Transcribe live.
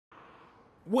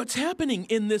What's happening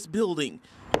in this building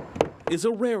is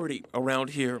a rarity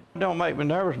around here. Don't make me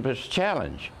nervous, but it's a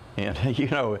challenge. And, you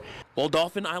know. While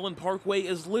Dauphin Island Parkway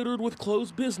is littered with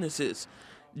closed businesses,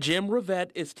 Jim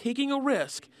Rivette is taking a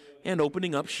risk and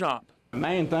opening up shop. The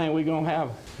main thing we're gonna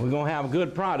have a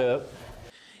good product.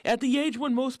 At the age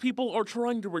when most people are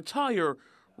trying to retire,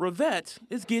 Rivette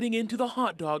is getting into the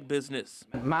hot dog business.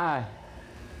 My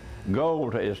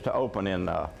goal is to open in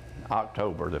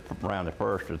October, around the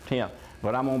 1st or 10th,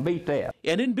 but I'm gonna beat that.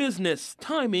 And in business,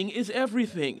 timing is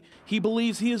everything. He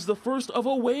believes he is the first of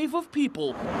a wave of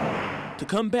people to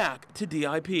come back to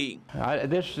DIP.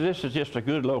 This is just a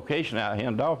good location out here,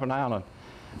 and Dauphin Island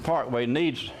Parkway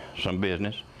needs some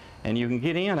business, and you can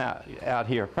get in out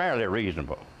here fairly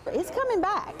reasonable. It's coming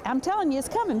back. I'm telling you, it's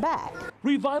coming back.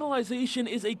 Revitalization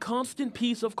is a constant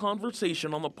piece of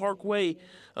conversation on the Parkway,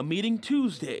 a meeting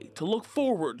Tuesday to look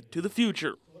forward to the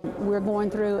future. We're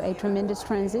going through a tremendous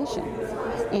transition,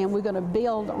 and we're going to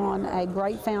build on a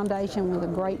great foundation with a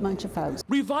great bunch of folks.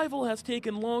 Revival has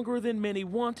taken longer than many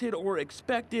wanted or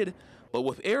expected, but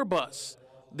with Airbus,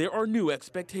 there are new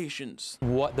expectations.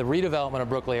 What the redevelopment of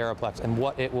Brooklyn Aeroplex and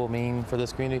what it will mean for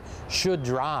this community should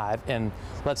drive and,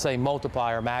 let's say,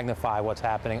 multiply or magnify what's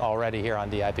happening already here on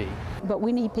DIP. But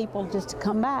we need people just to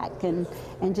come back and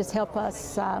just help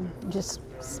us just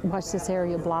watch this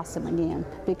area blossom again,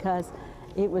 because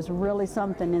it was really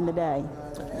something in the day.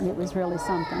 It was really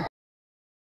something.